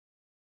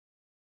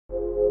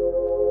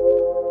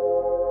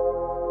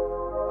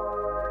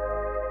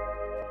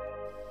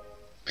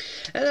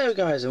Hello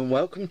guys, and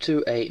welcome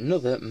to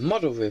another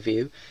model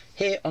review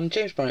here on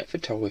James Bonnet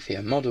Photography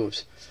and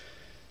Models.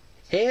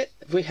 Here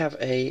we have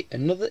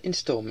another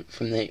instalment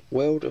from the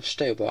World of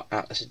Stobart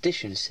Atlas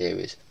Edition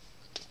series.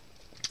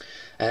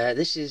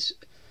 This is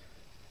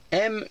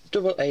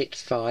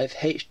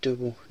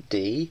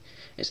M885HDD,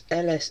 it's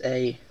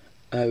LSA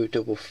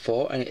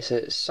 044, and it's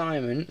a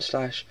Simon /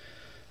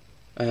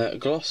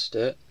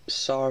 Gloster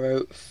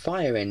Saro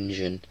fire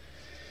engine.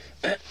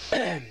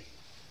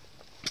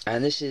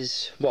 And this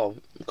is, well,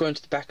 going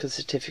to the back of the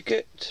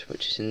certificate,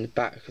 which is in the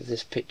back of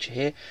this picture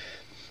here.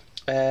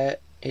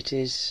 It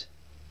is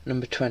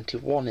number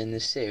 21 in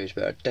this series,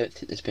 but I don't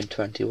think there's been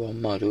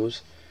 21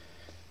 models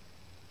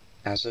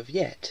as of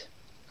yet.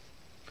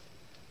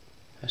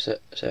 So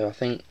I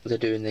think they're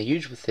doing the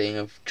usual thing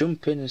of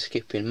jumping and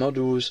skipping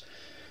models.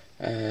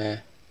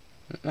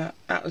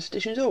 Atlas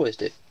editions always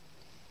do.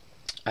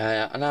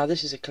 Now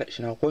this is a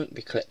collection I won't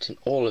be collecting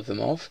all of them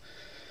of.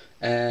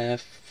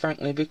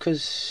 Frankly,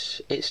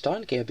 because it's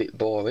starting to get a bit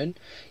boring.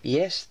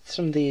 Yes,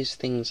 some of these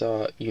things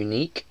are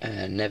unique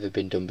and never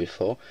been done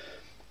before,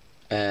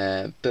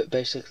 but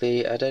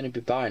basically I'd only be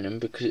buying them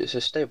because it's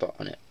a Stobart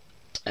on it,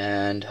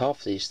 and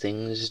half these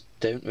things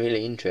don't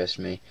really interest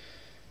me,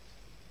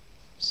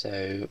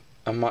 so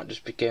I might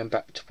just be going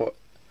back to what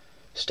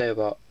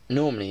Stobart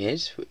normally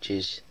is, which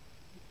is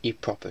your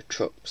proper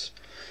trucks.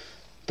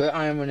 But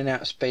I am running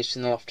out of space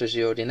in the loft, as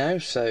you already know,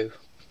 so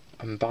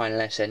I'm buying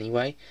less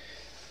anyway.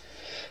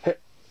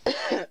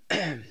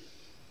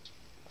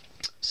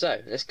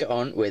 So let's get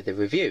on with the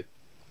review.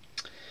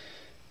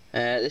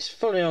 This is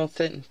fully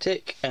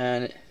authentic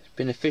and it's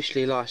been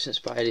officially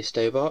licensed by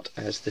Stobart,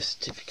 as the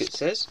certificate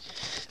says.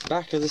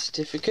 Back of the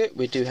certificate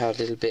we do have a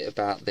little bit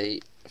about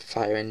the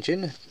fire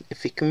engine.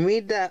 If you can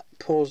read that,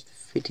 pause the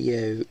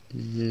video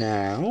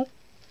now.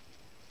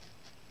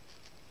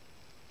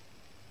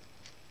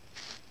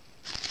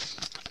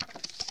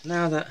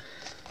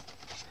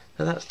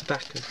 That's the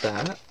back of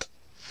that.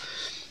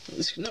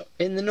 It's not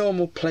in the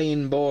normal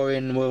plain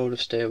boring World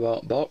of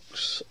Stobart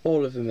box.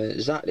 All of them are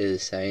exactly the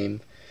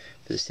same,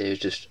 but the series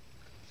just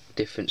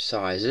different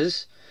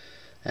sizes.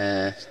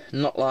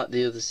 Not like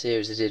the other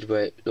series I did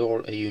where it's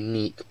all a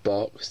unique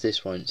box.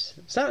 This one's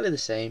exactly the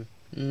same.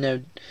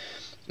 No,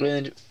 the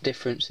only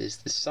difference is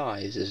the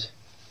sizes.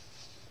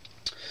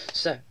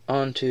 So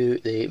on to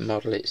the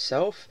model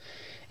itself.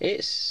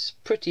 It's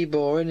pretty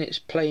boring. It's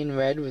plain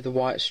red with a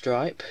white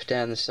stripe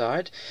down the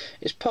side.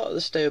 It's part of the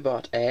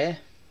Stobart Air.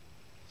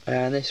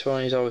 And this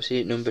one is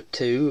obviously number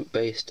 2,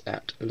 based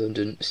at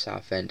London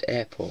Southend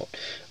Airport,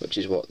 which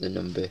is what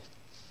the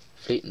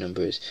fleet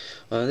number is.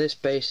 On this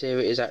base here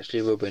it is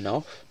actually rubbing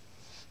off,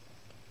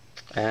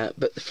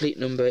 but the fleet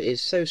number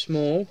is so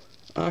small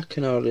I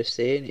can hardly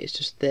see it. It's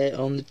just there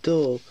on the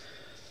door,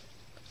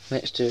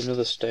 next to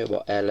another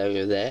Stobart Air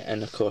logo there,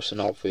 and of course an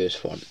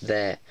obvious one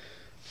there.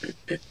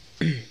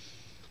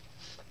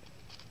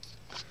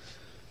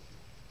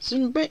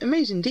 Some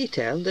amazing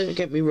detail, don't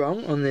get me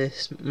wrong, on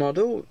this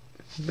model.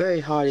 Very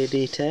highly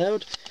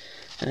detailed.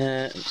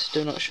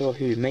 Still not sure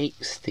who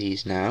makes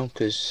these now,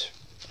 because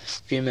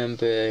if you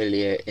remember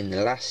earlier in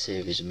the last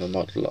series of my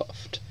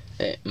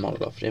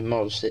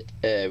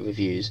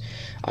reviews,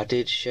 I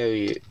did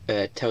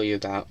tell you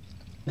about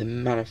the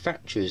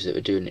manufacturers that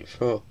were doing it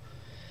for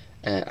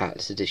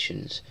Atlas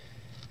editions.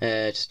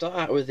 To start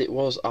out with, it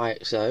was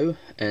IXO,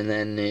 and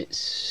then it's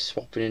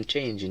swapping and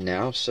changing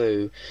now,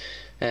 so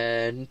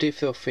do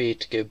feel free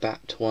to go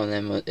back to one of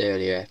them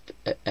earlier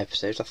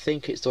episodes. I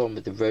think it's the one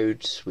with the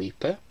road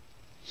sweeper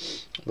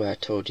where I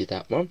told you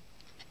that one.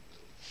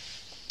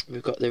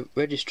 We've got the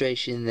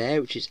registration there,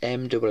 which is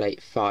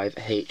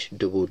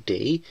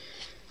M885HDD.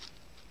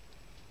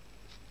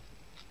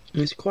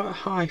 It's quite a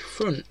high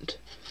front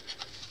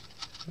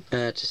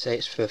to say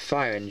it's for a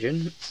fire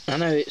engine. I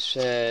know it's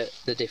they're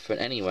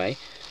different anyway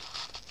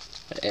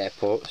at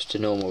airports to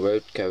normal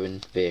road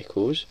going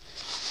vehicles.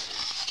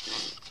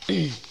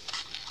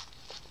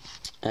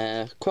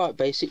 Quite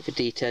basic for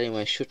detailing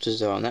where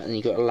shutters are on that, and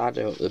you've got a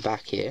ladder up the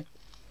back here.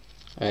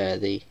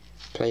 The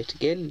plate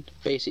again,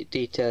 basic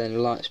detailing,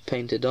 lights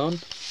painted on.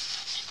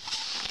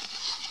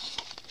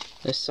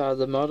 This side of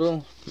the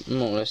model,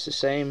 more or less the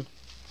same.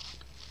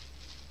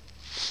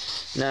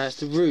 Now it's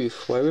the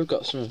roof where we've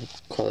got some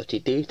quality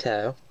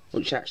detail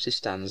which actually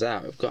stands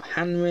out. We've got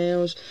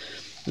handrails,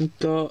 we've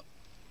got,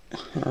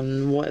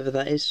 and whatever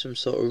that is, some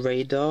sort of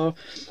radar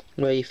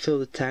where you fill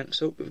the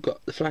tanks up. We've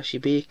got the flashy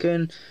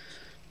beacon,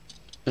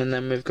 and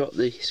then we've got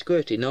the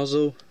squirty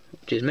nozzle,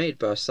 which is made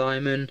by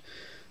Simon.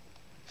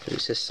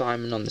 It says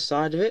Simon on the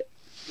side of it,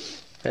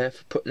 for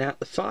putting out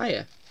the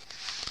fire.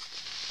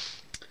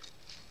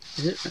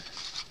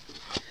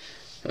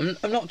 I'm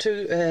not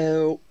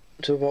too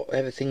to what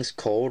everything's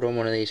called on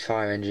one of these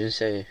fire engines,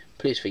 so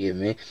please forgive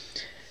me.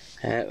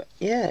 Yeah,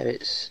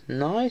 it's a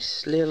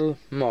nice little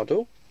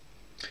model.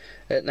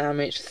 Now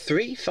it's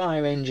 3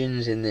 fire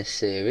engines in this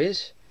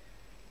series.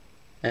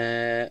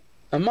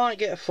 I might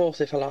get a 4th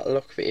if I like the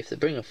look of it, if they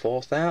bring a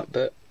 4th out,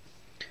 but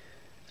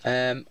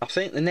I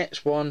think the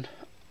next one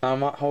I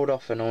might hold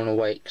off and I want to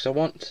wait because I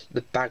want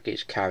the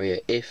baggage carrier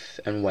if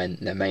and when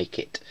they make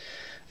it,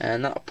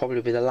 and that'll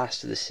probably be the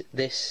last of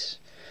this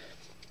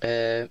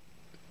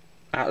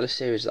Atlas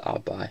series that I'll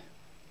buy.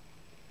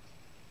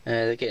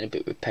 They're getting a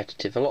bit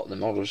repetitive. A lot of the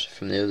models are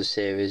from the other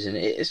series and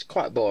it's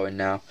quite boring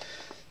now,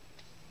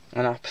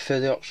 and I prefer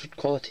the Oxford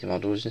quality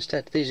models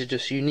instead. These are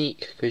just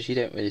unique because you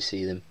don't really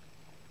see them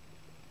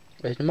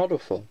in the model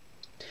form.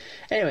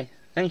 Anyway,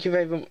 thank you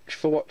very much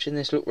for watching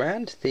this look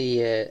round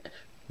the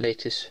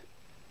latest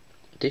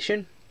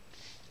edition.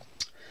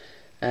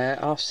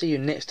 I'll see you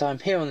next time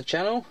here on the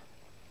channel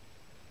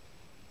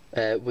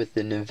with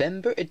the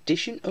November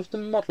edition of the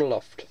Model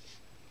Loft.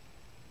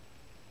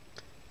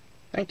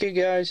 Thank you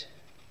guys.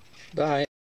 Bye.